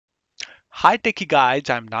Hi Techie guys,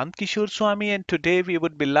 I'm Nand Kishore Swami and today we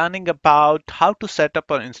would be learning about how to set up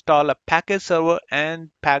or install a package server and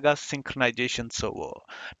Pega synchronization server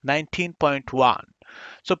 19.1.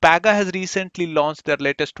 So Pega has recently launched their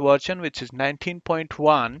latest version, which is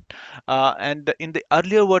 19.1. And in the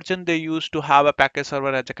earlier version, they used to have a package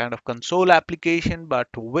server as a kind of console application, but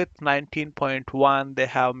with 19.1, they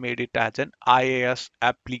have made it as an IaaS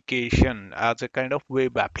application, as a kind of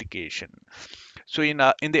web application. So in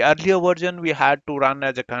the earlier version, we had to run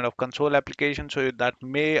as a kind of console application, so that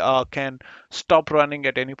may can stop running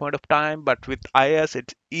at any point of time. But with IaaS,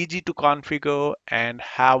 it's easy to configure and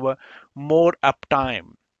have more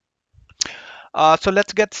uptime. So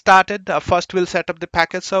let's get started. First, we'll set up the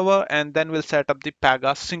package server and then we'll set up the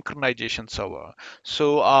Pega synchronization server.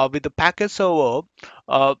 So with the package server,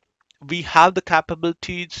 uh, we have the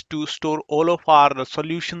capabilities to store all of our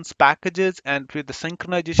solutions packages, and with the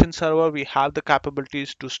synchronization server, we have the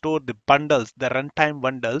capabilities to store the bundles, the runtime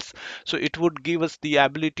bundles. So it would give us the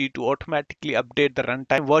ability to automatically update the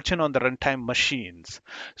runtime version on the runtime machines.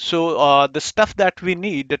 So the stuff that we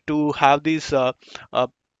need to have these uh,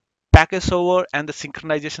 package server and the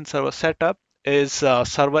synchronization server setup is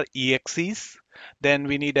server exes. Then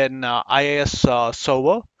we need an IIS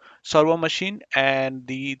server machine, and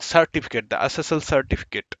the certificate, the SSL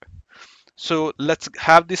certificate. So let's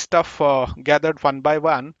have this stuff gathered one by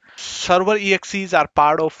one. Server exes are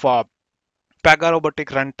part of Pega Robotic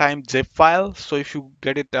runtime zip file. So if you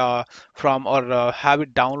get it from or have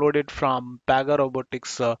it downloaded from Pega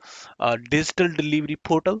Robotics digital delivery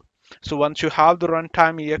portal. So once you have the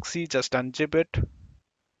runtime exe, just unzip it,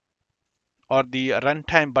 or the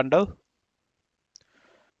runtime bundle.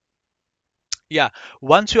 Yeah,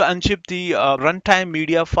 once you unzip the runtime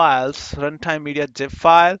media files, runtime media zip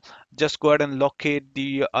file, just go ahead and locate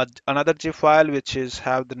the another zip file which is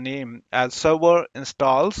have the name as server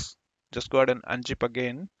installs. Just go ahead and unzip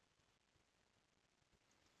again.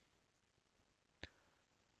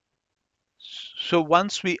 So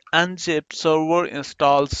once we unzip server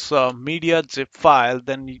installs media zip file,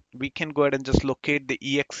 then we can go ahead and just locate the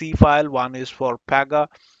exe file. One is for Pega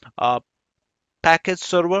uh, package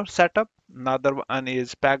server setup. Another one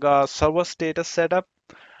is Pega server status setup,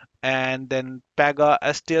 and then Pega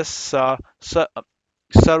STS service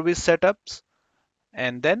setups,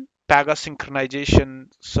 and then Pega synchronization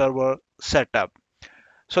server setup.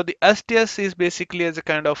 So the STS is basically as a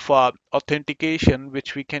kind of authentication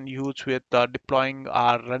which we can use with deploying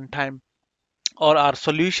our runtime or our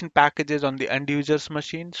solution packages on the end user's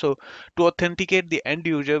machine. So to authenticate the end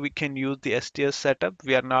user, we can use the STS setup.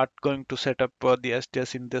 We are not going to set up the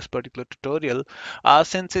STS in this particular tutorial,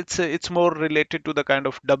 since it's more related to the kind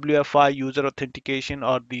of WFI user authentication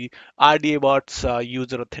or the RDA bots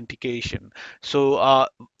user authentication. So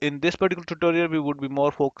in this particular tutorial, we would be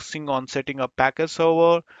more focusing on setting up package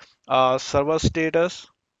server, server status,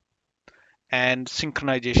 and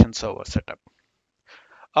synchronization server setup.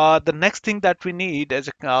 The next thing that we need is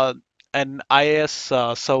an IIS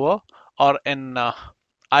server or an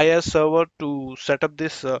IIS server to set up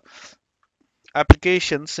this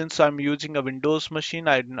application. Since I'm using a Windows machine,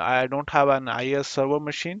 I don't have an IIS server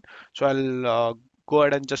machine, so I'll go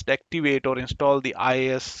ahead and just activate or install the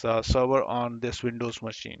IIS server on this Windows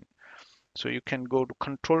machine. So you can go to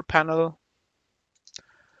Control Panel,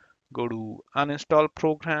 go to Uninstall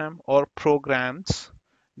Program or Programs,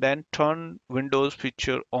 then turn Windows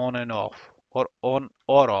feature on and off, or on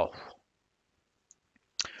or off,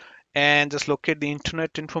 and just locate the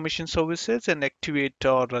Internet Information Services and activate,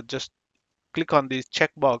 or just click on this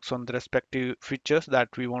checkbox on the respective features that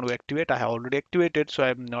we want to activate. I have already activated, so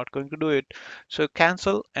I'm not going to do it. So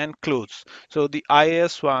cancel and close. So the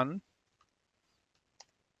IIS one,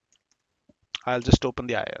 I'll just open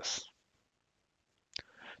the IIS.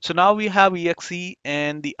 So now we have exe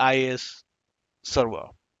and the IIS server.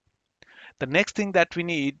 The next thing that we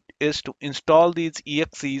need is to install these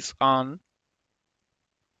exes on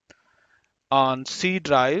C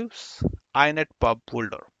drives inet pub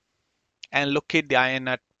folder, and locate the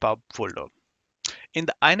inet pub folder. In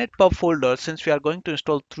the inet pub folder, since we are going to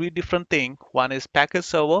install three different things, one is package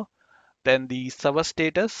server, then the server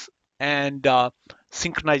status, and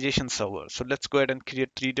synchronization server. So let's go ahead and create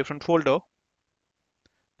three different folder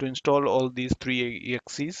to install all these three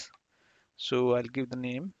exes. So I'll give the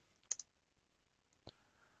name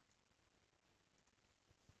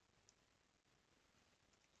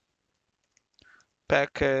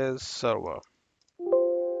package server.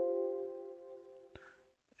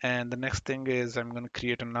 And the next thing is I'm going to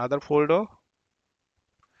create another folder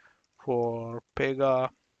for Pega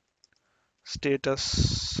status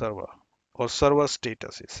server, or server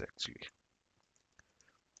status is actually.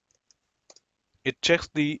 It checks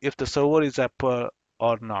the if the server is up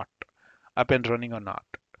or not, up and running or not.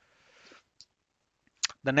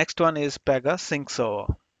 The next one is Pega Sync Server.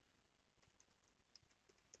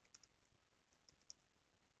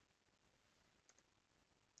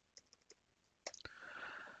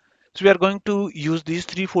 So we are going to use these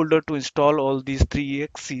three folders to install all these three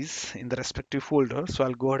exes in the respective folder. So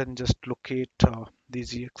I'll go ahead and just locate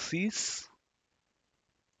these exes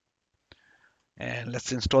and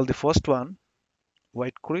let's install the first one.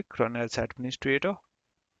 Right click, run as administrator.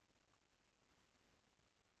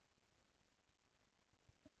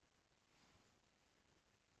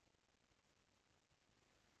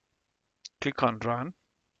 Click on run.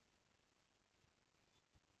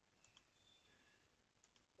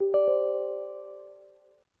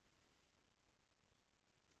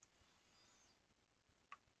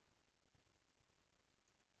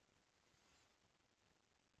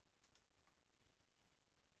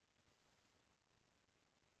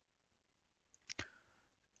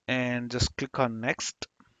 And just click on next.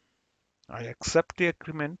 I accept the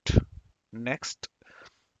agreement. Next.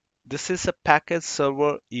 This is a package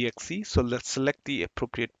server exe. So let's select the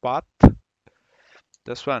appropriate path.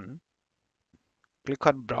 This one. Click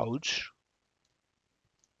on browse.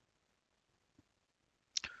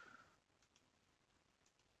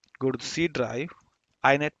 Go to the C drive,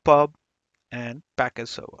 inetpub and package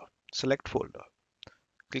server. Select folder.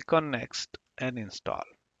 Click on next and install.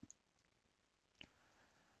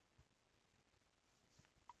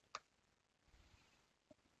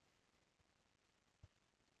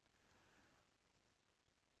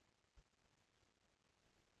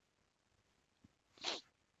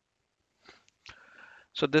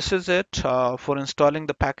 So this is it for installing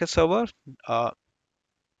the package server. Uh,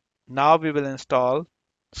 Now we will install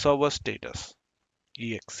server status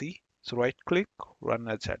exe. So right click, run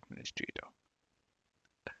as administrator.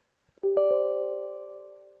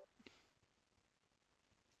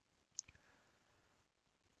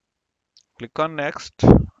 Click on next.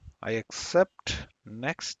 I accept.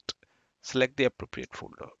 Next. Select the appropriate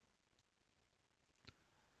folder.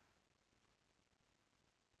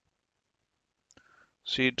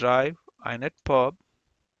 C drive, inetpub.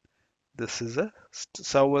 This is a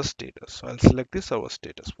server status. So I'll select the server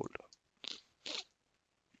status folder.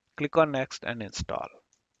 Click on next and install.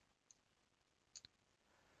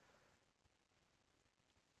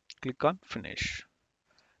 Click on finish.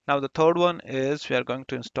 Now the third one is we are going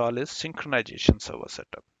to install is synchronization server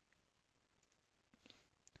setup.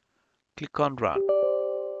 Click on run.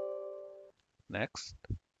 Next.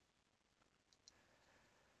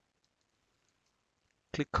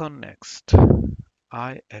 Click on next.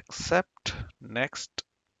 I accept. Next.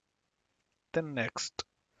 Then next.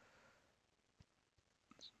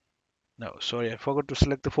 No, sorry, I forgot to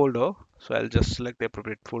select the folder. So I'll just select the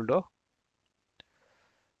appropriate folder.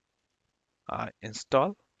 I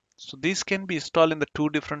install. So these can be installed in the two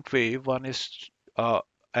different way. One is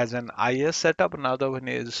as an IS setup, another one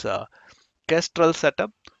is Kestrel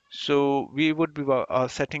setup. So we would be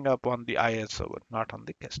setting up on the IS server, not on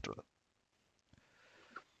the Kestrel.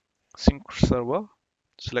 Sync server,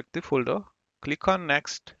 select the folder, click on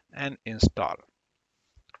next and install.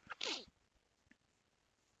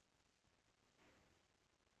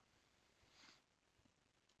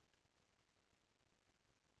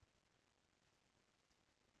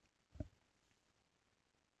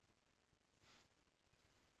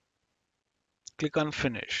 Click on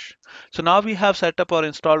finish. So now we have set up or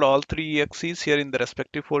installed all three exes here in the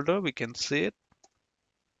respective folder. We can see it.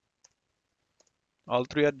 All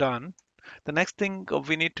three are done. The next thing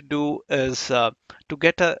we need to do is to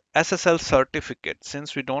get a SSL certificate.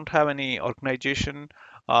 Since we don't have any organization,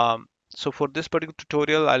 so for this particular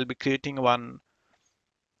tutorial, I'll be creating one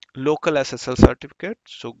local SSL certificate.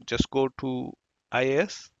 So just go to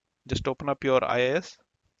IIS, just open up your IIS,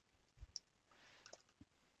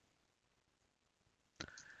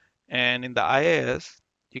 and in the IIS,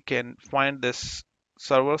 you can find this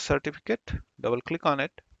server certificate, double click on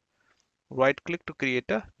it, right click to create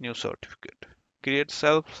a new certificate, create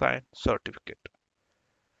self-signed certificate,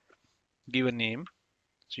 give a name.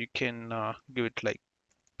 So you can give it like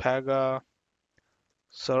Pega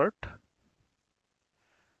cert,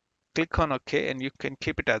 click on OK, and you can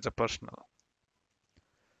keep it as a personal.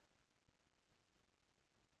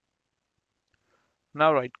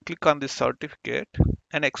 Now right click on this certificate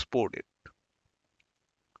and export it.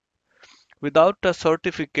 Without a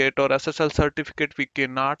certificate or SSL certificate, we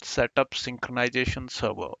cannot set up synchronization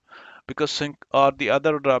server because sync or the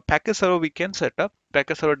other package server we can set up.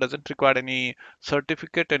 Package server doesn't require any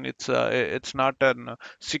certificate and it's not an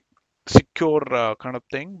secure kind of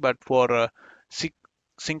thing. But for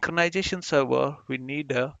synchronization server, we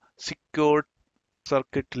need a secure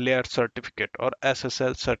circuit layer certificate or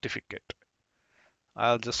SSL certificate.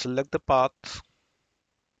 I'll just select the path.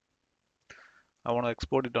 I want to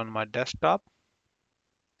export it on my desktop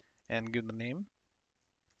and give the name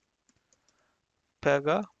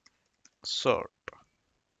Pega cert.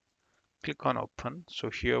 Click on open.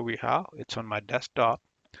 So here we have, it's on my desktop.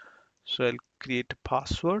 So I'll create a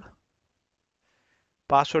password.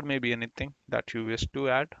 Password may be anything that you wish to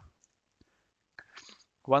add.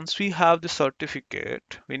 Once we have the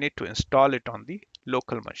certificate, we need to install it on the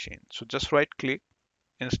local machine. So just right click,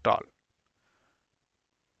 install,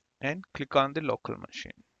 and click on the local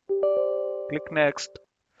machine. Click next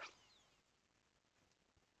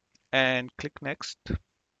and click next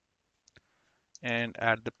and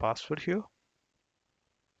add the password here.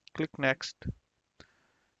 Click next.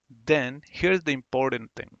 Then here's the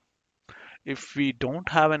important thing. If we don't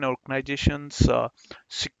have an organization's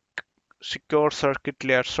sec secure circuit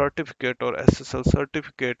layer certificate or SSL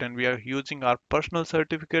certificate and we are using our personal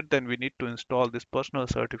certificate, then we need to install this personal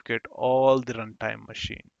certificate all the runtime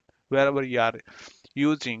machine wherever you are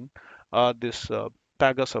using this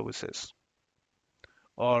Pega services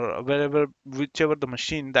or wherever whichever the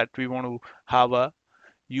machine that we want to have a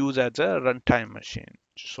use as a runtime machine.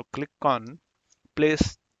 So click on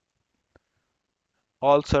place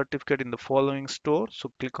all certificate in the following store.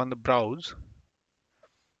 So click on the browse,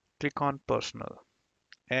 click on personal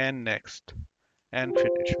and next and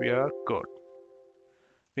finish. We are good.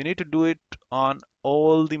 We need to do it on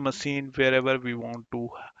all the machine wherever we want to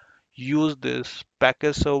use this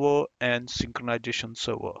package server and synchronization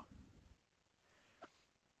server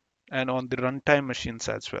and on the runtime machines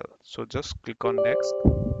as well. So just click on next.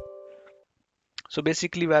 So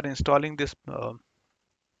basically we are installing this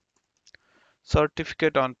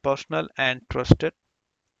certificate on personal and trusted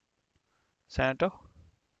Santa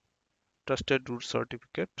trusted root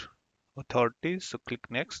certificate authorities. So click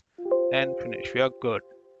next and finish. We are good.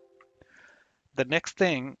 The next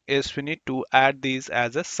thing is we need to add these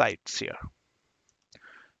as a sites here.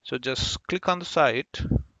 So just click on the site,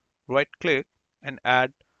 right click and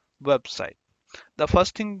add website. The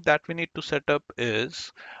first thing that we need to set up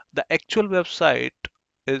is the actual website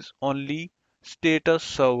is only status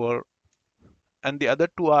server and the other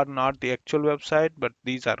two are not the actual website but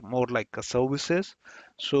these are more like a services.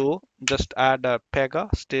 So just add a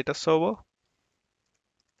Pega status server,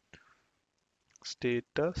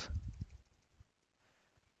 status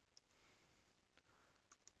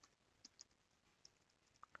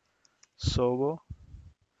server,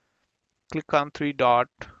 click on three dot,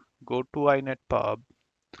 go to inetpub,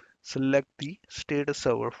 select the status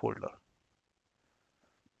server folder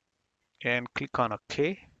and click on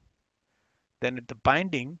OK. Then at the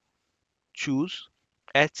binding, choose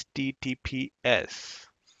HTTPS.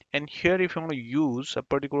 And here if you want to use a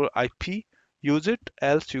particular IP, use it,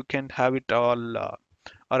 else you can have it all or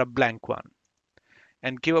a blank one.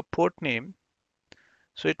 And give a port name.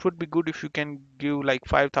 So it would be good if you can give like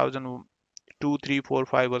 5002, 3, 4,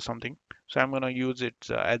 5 or something. So I'm going to use it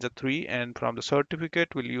as a 3 and from the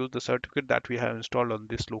certificate we'll use the certificate that we have installed on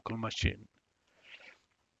this local machine.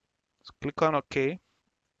 So click on OK.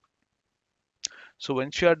 So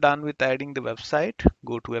once you are done with adding the website,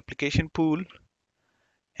 go to application pool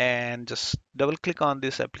and just double click on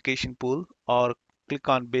this application pool or click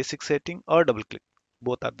on basic setting or double click.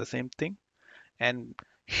 Both are the same thing. And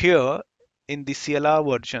here in the CLR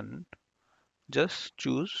version, just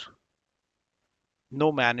choose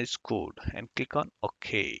no managed code and click on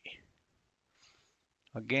OK.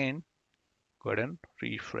 Again, go ahead and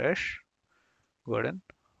refresh, go ahead and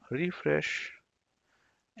refresh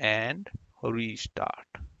and restart.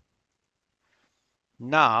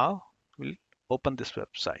 Now we'll open this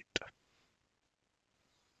website.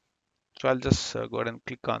 So I'll just go ahead and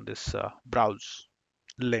click on this browse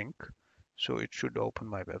link. So it should open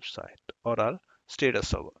my website or our status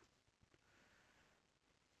server.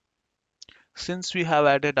 Since we have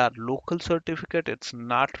added our local certificate, it's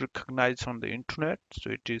not recognized on the internet. So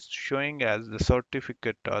it is showing as the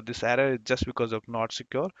certificate. This error is just because of not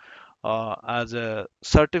secure. As a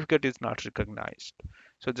certificate is not recognized.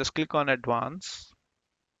 So just click on advance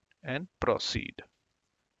and proceed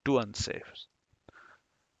to unsafe.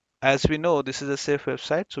 As we know, this is a safe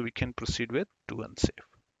website, so we can proceed with to unsafe.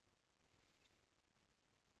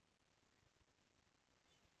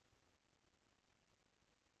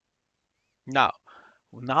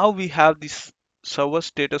 Now we have this server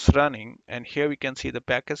status running and here we can see the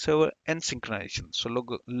package server and synchronization. So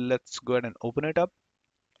let's go ahead and open it up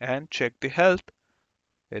and check the health.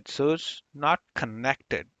 It says not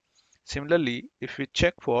connected. Similarly, if we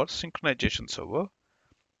check for synchronization server,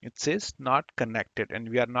 It says not connected, and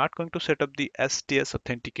we are not going to set up the STS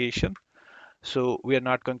authentication, so we are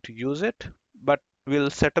not going to use it, but we'll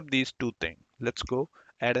set up these two things. Let's go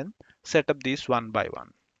ahead and set up these one by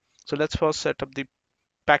one. So let's first set up the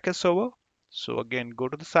package server. So again, go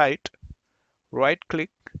to the site, right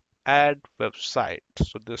click, add website.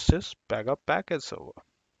 So this is Pega package server.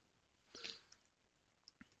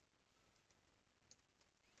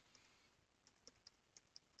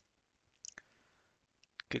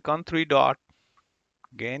 Click on three dot,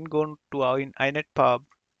 again go to our inet pub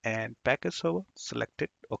and package server, select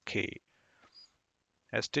it, okay.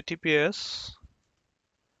 HTTPS,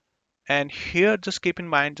 and here just keep in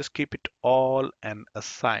mind, just keep it all and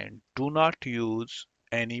assigned. Do not use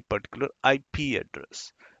any particular IP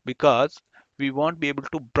address because we won't be able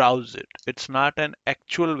to browse it. It's not an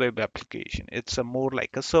actual web application. It's a more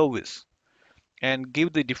like a service. And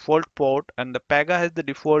give the default port, and the Pega has the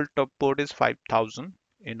default port is 5000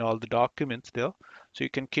 in all the documents there. So you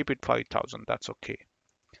can keep it 5000. That's okay.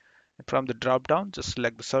 And from the drop down, just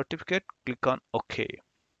select the certificate, click on OK.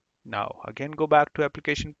 Now again go back to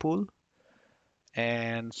application pool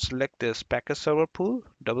and select this package server pool,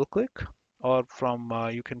 double click, or from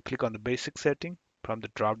you can click on the basic setting. From the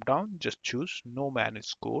drop down, just choose no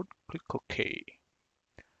managed code, click OK.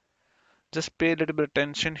 Just pay a little bit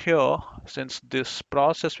attention here, since this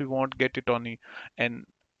process we won't get it on an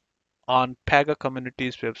on Pega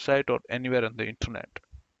community's website or anywhere on the internet.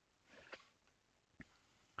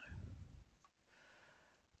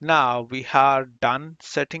 Now we are done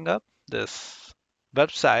setting up this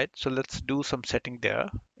website, so let's do some setting there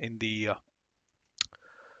in the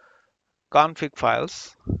config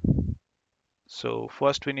files. So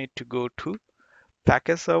first we need to go to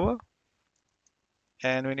package server,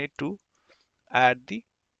 and we need to add the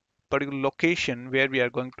particular location where we are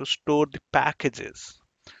going to store the packages.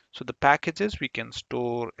 So the packages we can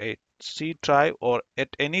store at C drive or at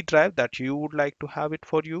any drive that you would like to have it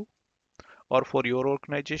for you or for your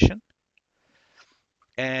organization,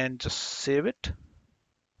 and just save it,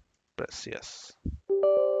 press yes.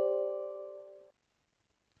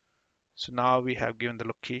 So now we have given the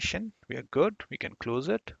location, we are good, we can close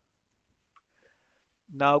it.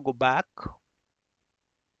 Now go back,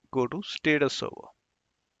 go to status server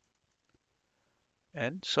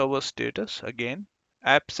and server status, again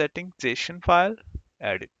app setting JSON file,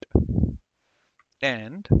 add it,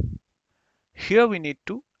 and here we need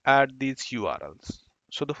to add these URLs.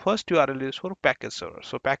 So the first URL is for package server.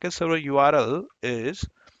 So package server URL is,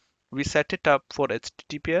 we set it up for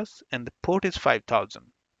HTTPS and the port is 5000.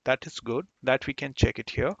 That is good, that we can check it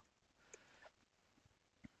here.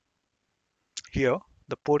 Here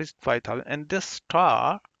the port is 5000, and this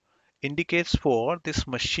star indicates for this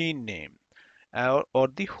machine name or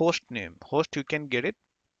the host name. Host you can get it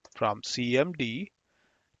from CMD,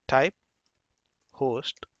 type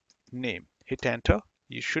host name, hit enter,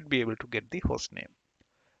 you should be able to get the host name.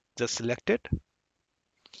 Just select it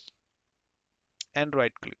and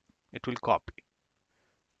right click, it will copy.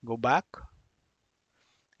 Go back,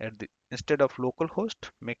 at the instead of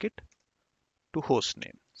localhost, make it to host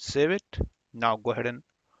name, save it. Now go ahead and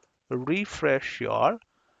refresh your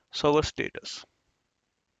server status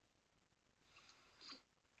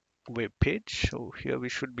web page. So here we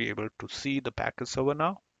should be able to see the package server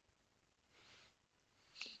now.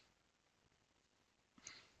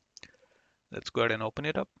 Let's go ahead and open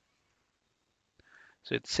it up.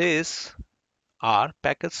 So it says our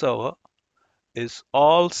package server is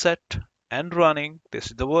all set and running. This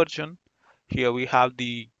is the version. Here we have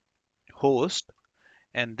the host,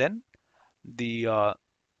 and then the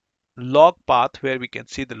log path where we can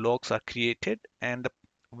see the logs are created, and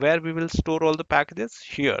where we will store all the packages.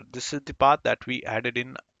 Here, this is the path that we added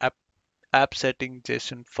in app setting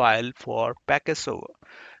JSON file for package server.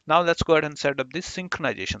 Now let's go ahead and set up this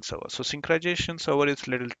synchronization server. So synchronization server is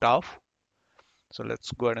a little tough. So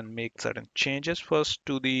let's go ahead and make certain changes first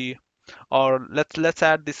to the, or let's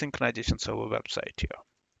add the synchronization server website here.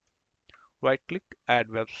 Right click, add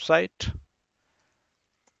website,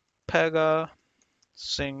 Pega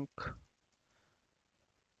sync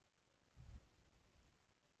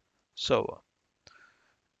server,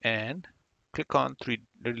 and click on three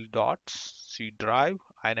little dots, C drive,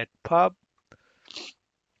 inet pub,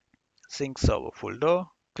 sync server folder,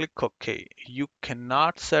 click OK. You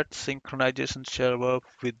cannot set synchronization server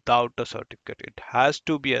without a certificate. It has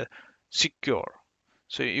to be a secure.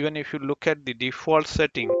 So even if you look at the default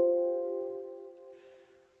setting,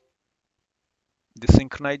 the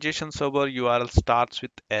synchronization server URL starts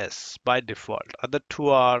with S by default. Other two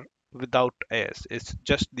are without S. It's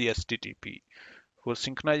just the HTTP. For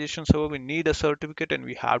synchronization server, we need a certificate and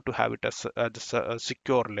we have to have it as a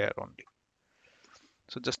secure layer only.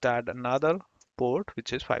 So just add another port,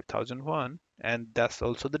 which is 5001, and that's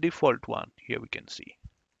also the default one. Here we can see.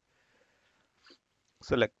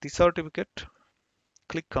 Select the certificate,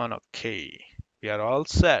 click on OK. We are all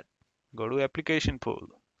set. Go to application pool.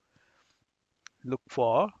 Look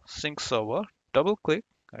for sync server, double click,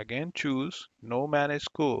 again choose no manage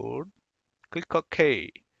code, click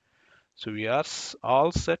OK. So we are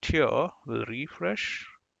all set here. We'll refresh,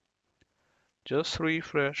 just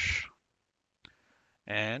refresh,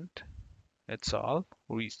 and it's all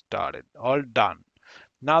restarted, all done.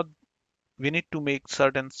 Now we need to make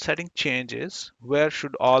certain setting changes. Where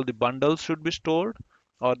should all the bundles should be stored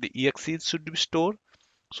or the exes should be stored?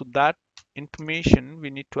 So that information we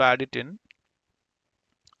need to add it in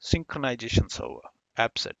synchronization server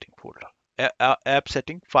app setting folder, app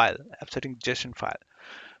setting file, app setting JSON file.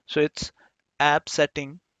 So it's app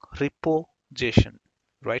setting repo JSON.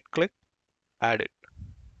 Right click, add it.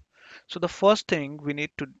 So the first thing we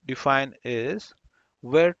need to define is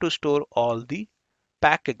where to store all the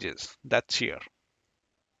packages. That's here.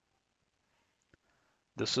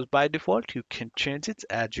 This is by default. You can change it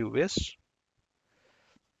as you wish.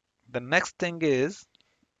 The next thing is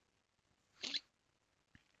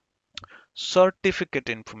certificate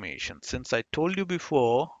information. Since I told you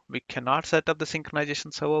before, we cannot set up the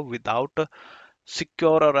synchronization server without a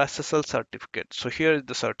secure or SSL certificate. So here is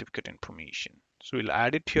the certificate information. So we'll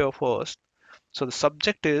add it here first. So the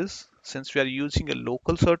subject is, since we are using a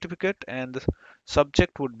local certificate, and the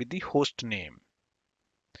subject would be the host name.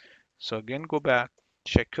 So again, go back,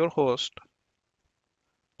 check your host,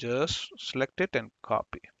 just select it and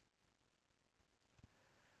copy.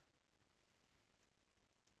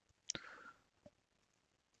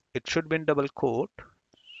 It should be in double quote.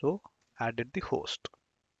 So added the host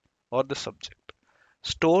or the subject.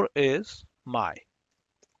 Store is my,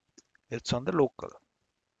 it's on the local,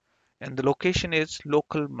 and the location is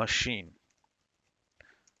local machine.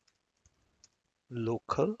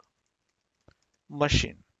 Local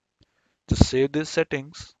machine. Just save these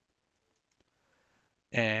settings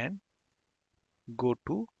and go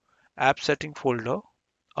to app setting folder,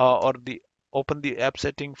 or the open the app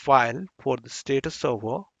setting file for the status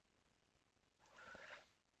server,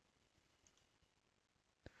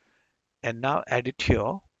 and now add it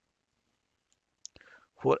here.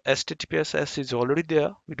 For HTTPS is already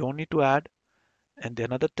there, we don't need to add. And the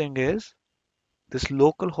another thing is this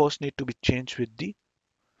local host need to be changed with the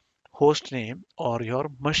host name or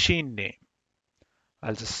your machine name.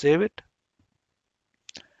 I'll just save it.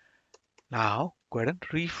 Now go ahead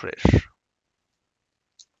and refresh.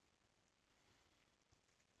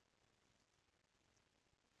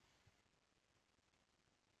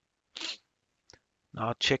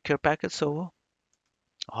 Now check your package server,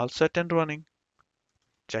 all set and running.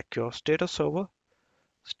 Check your status server,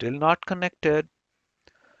 still not connected.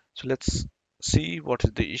 So let's see what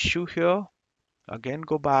is the issue here. Again,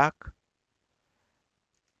 go back.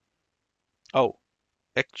 Oh,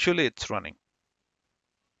 actually it's running.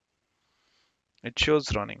 It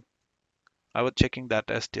shows running. I was checking that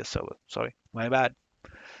STS server. Sorry, my bad.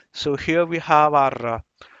 So here we have our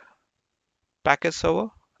package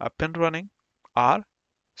server up and running, our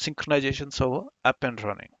synchronization server up and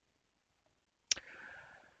running.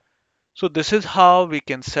 So this is how we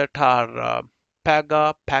can set our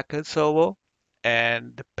Pega package server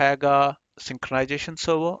and the Pega synchronization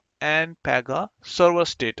server and Pega server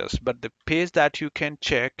status. But the page that you can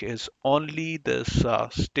check is only this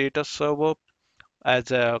status server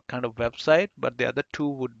as a kind of website, but the other two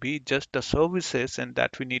would be just the services, and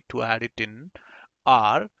that we need to add it in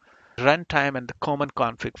our runtime and the common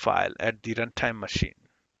config file at the runtime machine.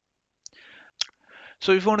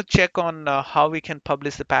 So if you want to check on how we can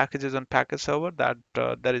publish the packages on package server, that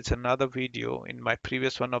there is another video in my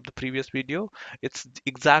previous one of the previous video. It's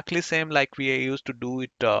exactly same like we used to do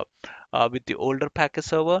it with the older package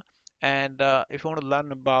server. And if you want to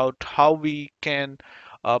learn about how we can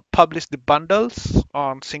publish the bundles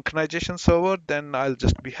on synchronization server, then I'll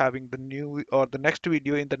just be having the new or the next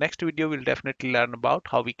video. In the next video, we'll definitely learn about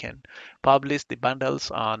how we can publish the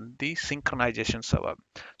bundles on the synchronization server.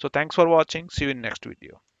 So thanks for watching. See you in next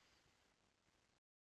video.